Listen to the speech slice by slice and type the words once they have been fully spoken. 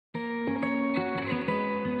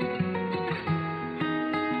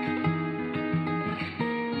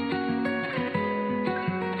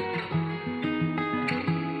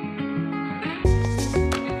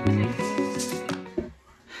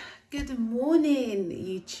Morning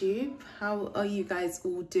YouTube, how are you guys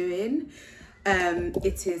all doing?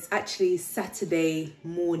 It is actually Saturday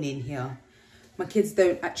morning here. My kids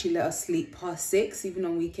don't actually let us sleep past 6 even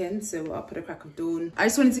on weekends, so we're up at the crack of dawn. I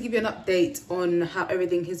just wanted to give you an update on how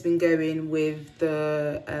everything has been going with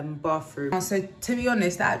the bathroom. So to be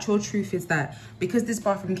honest, the actual truth is that because this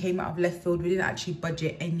bathroom came out of left field, we didn't actually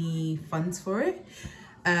budget any funds for it.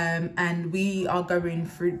 And we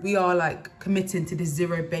are like committing to this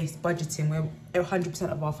zero-based budgeting where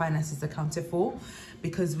 100% of our finances are accounted for,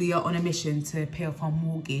 because we are on a mission to pay off our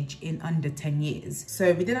mortgage in under 10 years.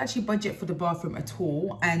 So we didn't actually budget for the bathroom at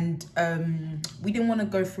all, and we didn't want to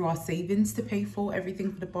go through our savings to pay for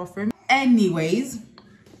everything for the bathroom. Anyways,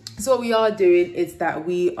 so what we are doing is that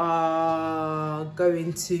we are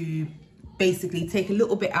going to basically take a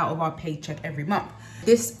little bit out of our paycheck every month.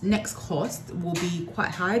 This next cost will be quite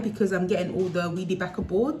high because I'm getting all the weedy backer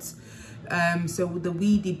boards. So the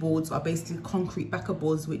weedy boards are basically concrete backer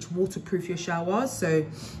boards which waterproof your showers. So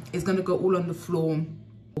it's going to go all on the floor,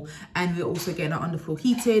 and we're also getting our underfloor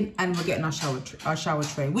heating, and we're getting our shower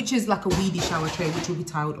tray, which is like a weedy shower tray which will be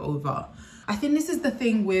tiled over. I think this is the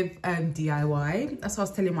thing with DIY. That's what I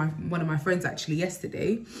was telling one of my friends actually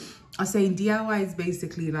yesterday. I was saying DIY is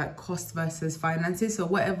basically like cost versus finances. So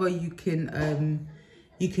whatever you can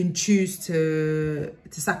choose to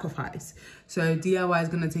sacrifice. So DIY is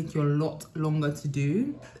going to take you a lot longer to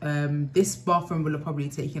do. This bathroom will have probably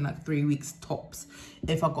taken like 3 weeks tops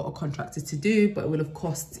if I got a contractor to do, but it will have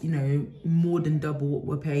cost, you know, more than double what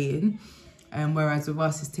we're paying. Whereas with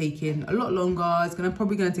us, it's taking a lot longer. It's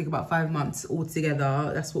probably going to take about 5 months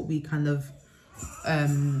altogether. That's what we kind of,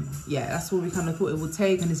 that's what we kind of thought it would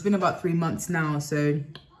take. And it's been about 3 months now. So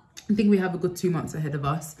I think we have a good 2 months ahead of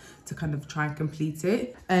us to kind of try and complete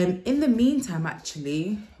it. In the meantime,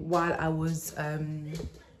 actually, while I was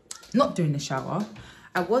not doing the shower,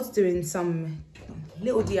 I was doing some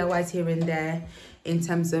little DIYs here and there in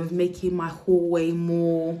terms of making my hallway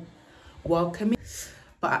more welcoming.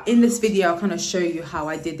 But in this video, I'll kind of show you how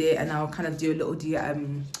I did it, and I'll kind of do a little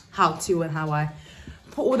how-to and how I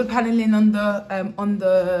put all the paneling on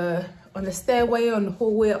the stairway, on the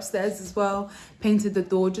hallway upstairs as well. Painted the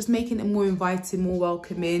door, just making it more inviting, more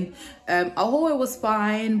welcoming. Our hallway was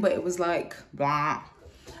fine, but it was like blah.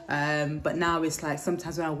 But now it's like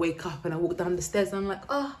sometimes when I wake up and I walk down the stairs, I'm like,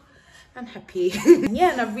 oh, I'm happy.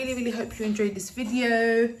 Yeah, and I really hope you enjoyed this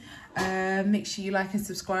video. Make sure you like and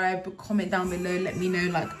subscribe, comment down below, let me know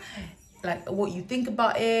like what you think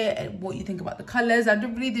about it and what you think about the colors. I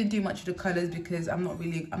really didn't do much of the colors because I'm not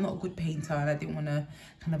a good painter, and I didn't want to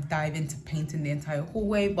kind of dive into painting the entire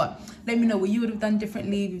hallway. But let me know what you would have done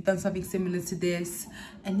differently if you've done something similar to this.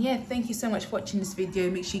 And yeah, thank you so much for watching this video.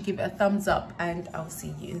 Make sure you give it a thumbs up, and I'll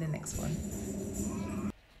see you in the next one.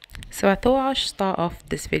 So I thought I'll start off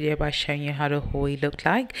this video by showing you how the hallway looked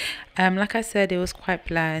like. Like I said, it was quite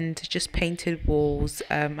bland, just painted walls.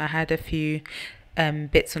 I had a few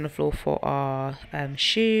bits on the floor for our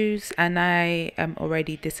shoes, and I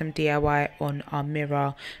already did some DIY on our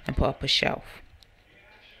mirror and put up a shelf.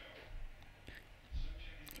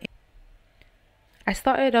 I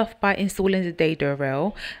started off by installing the dado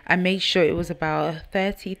rail. I made sure it was about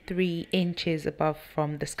 33 inches above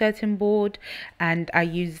from the skirting board, and I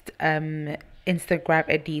used Instagrab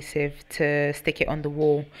adhesive to stick it on the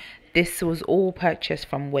wall. This was all purchased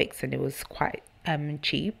from Wickes, and it was quite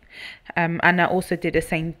cheap. And I also did the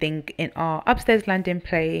same thing in our upstairs landing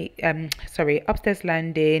upstairs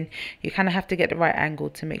landing. You kind of have to get the right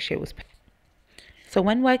angle to make sure it was. So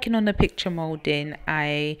when working on the picture molding,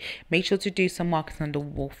 I made sure to do some markings on the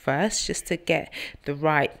wall first, just to get the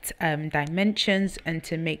right dimensions and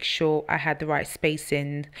to make sure I had the right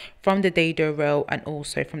spacing from the dado rail and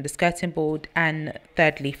also from the skirting board, and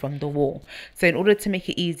thirdly from the wall. So in order to make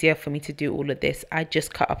it easier for me to do all of this, I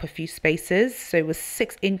just cut up a few spaces. So it was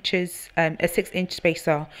 6 inches, a 6-inch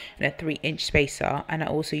spacer and a 3-inch spacer, and I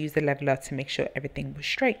also used the leveler to make sure everything was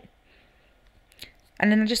straight.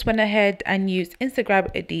 And then I just went ahead and used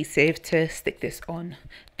Instagrab adhesive to stick this on.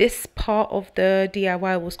 This part of the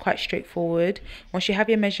DIY was quite straightforward. Once you have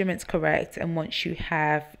your measurements correct, and once you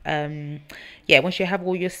have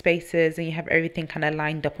all your spaces and you have everything kind of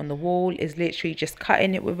lined up on the wall, is literally just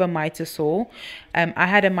cutting it with a miter saw. I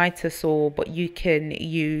had a miter saw, but you can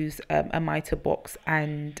use a miter box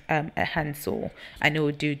and a hand saw, and it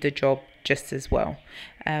will do the job just as well.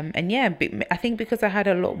 And yeah, I think because I had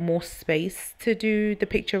a lot more space to do the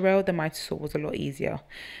picture rail, the miter saw was a lot easier.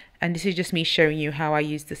 And this is just me showing you how I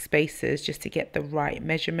use the spacers just to get the right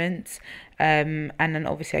measurements. And then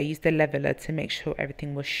obviously I used the leveler to make sure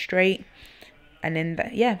everything was straight. and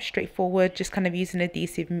then yeah, straightforward, just kind of using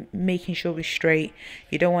adhesive, making sure we're straight.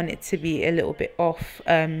 You don't want it to be a little bit off,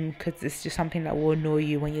 because it's just something that will annoy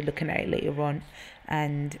you when you're looking at it later on.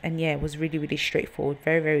 And yeah, it was really straightforward,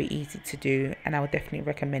 very easy to do, and I would definitely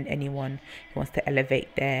recommend anyone who wants to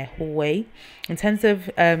elevate their hallway. In terms of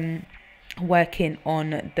working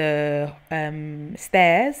on the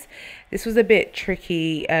stairs, this was a bit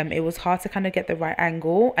tricky. It was hard to kind of get the right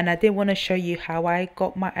angle, and I didn't want to show you how I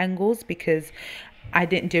got my angles because I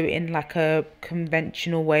didn't do it in like a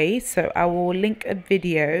conventional way. So I will link a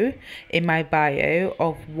video in my bio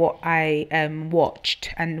of what I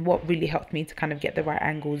watched and what really helped me to kind of get the right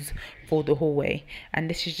angles for the hallway. And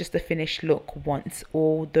this is just the finished look once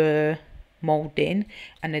all the molding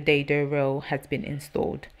and the dado rail has been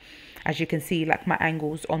installed. As you can see, like my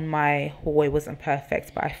angles on my hallway wasn't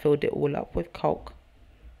perfect, but I filled it all up with caulk.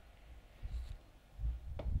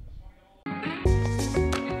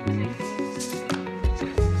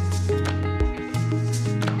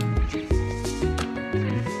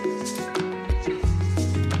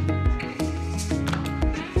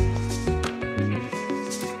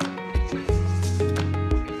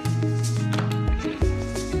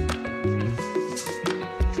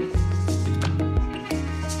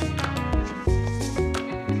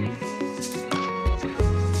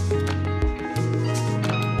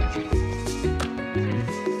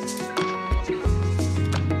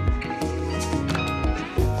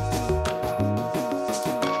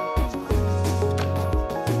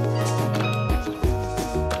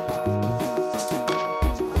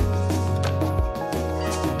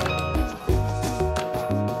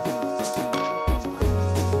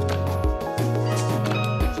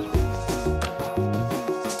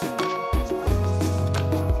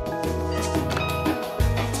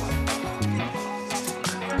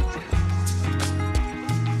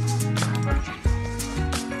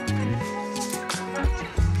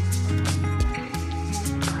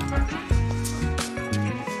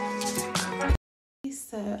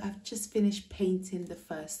 So I've just finished painting the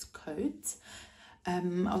first coat. I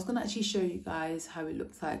was gonna actually show you guys how it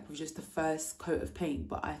looks like with just the first coat of paint,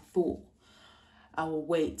 but I thought I will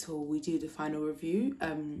wait till we do the final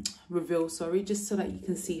reveal, sorry, just so that you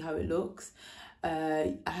can see how it looks.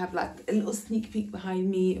 I have like a little sneak peek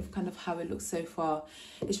behind me of kind of how it looks so far.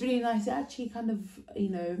 It's really nice. It actually kind of, you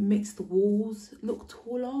know, makes the walls look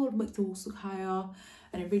taller, makes the walls look higher,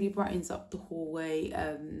 and it really brightens up the hallway.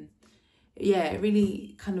 Yeah, it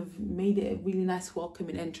really kind of made it a really nice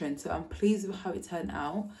welcoming entrance. So I'm pleased with how it turned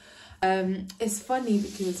out. It's funny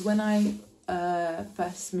because when I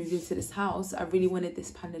first moved into this house, I really wanted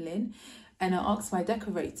this paneling, and I asked my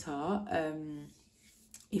decorator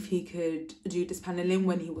if he could do this paneling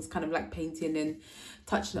when he was kind of like painting and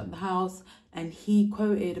touching up the house, and he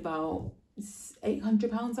quoted about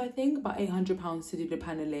 £800, I think, about £800 to do the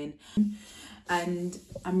paneling. And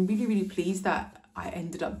I'm really pleased that I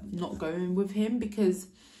ended up not going with him, because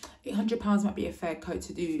 £800 might be a fair quote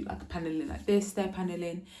to do like a paneling like this, stair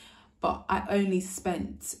paneling, but I only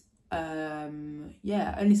spent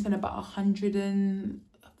yeah, I only spent about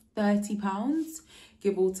 £130,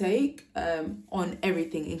 give or take, on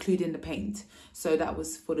everything, including the paint. So that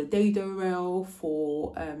was for the dado rail,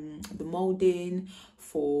 for the molding,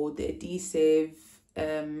 for the adhesive,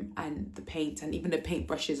 and the paint, and even the paint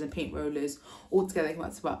brushes and paint rollers. All together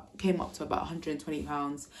came up to about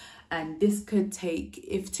 £120. And this could take,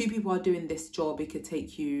 if two people are doing this job, it could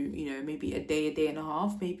take you, you know, maybe a day and a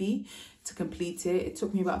half maybe to complete it. It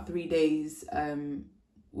took me about 3 days.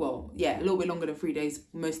 Well, yeah, a little bit longer than 3 days,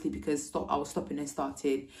 mostly because I was stopping and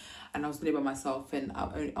started, and I was doing it by myself, and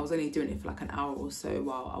I was only doing it for like an hour or so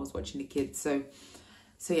while I was watching the kids. So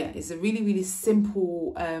yeah, it's a really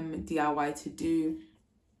simple DIY to do.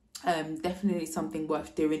 Definitely something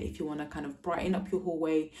worth doing if you want to kind of brighten up your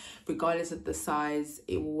hallway, regardless of the size.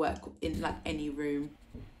 It will work in like any room.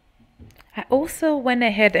 I also went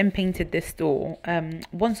ahead and painted this door.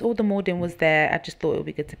 Once all the molding was there, I just thought it would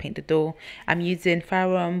be good to paint the door. I'm using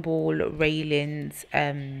Farrow and Ball Railings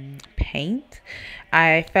paint.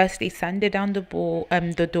 I firstly sanded down the door,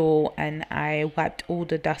 and I wiped all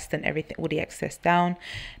the dust and everything, all the excess down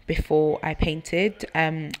before I painted.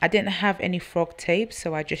 I didn't have any frog tape,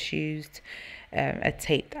 so I just used a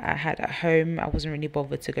tape that I had at home. I wasn't really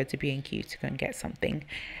bothered to go to B&Q to go and get something.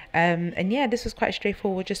 And yeah, this was quite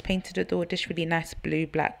straightforward. Just painted the door this really nice blue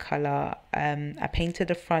black color. I painted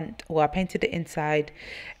the front, or I painted the inside,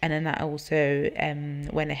 and then I also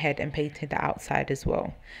went ahead and painted the outside as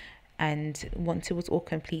well. And once it was all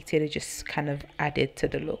completed, it just kind of added to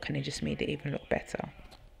the look, and it just made it even look better.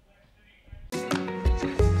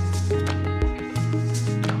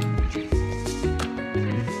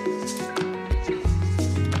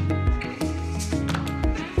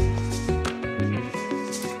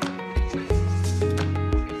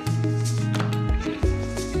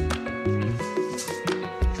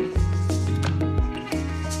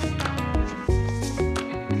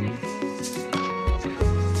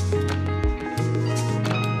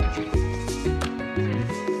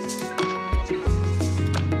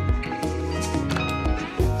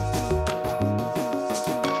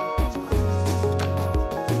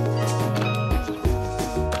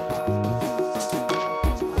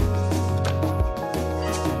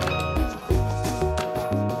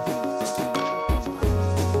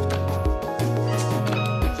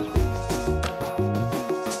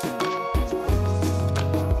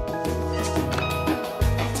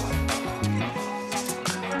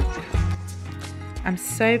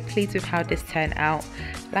 so pleased with how this turned out.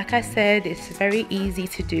 Like I said, it's very easy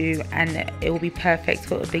to do and it will be perfect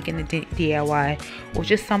for a beginner DIY or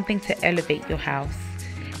just something to elevate your house.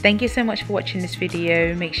 Thank you so much for watching this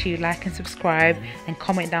video. Make sure you like and subscribe and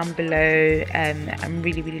comment down below. I'm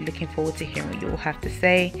really looking forward to hearing what you all have to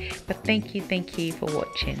say. But thank you for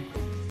watching.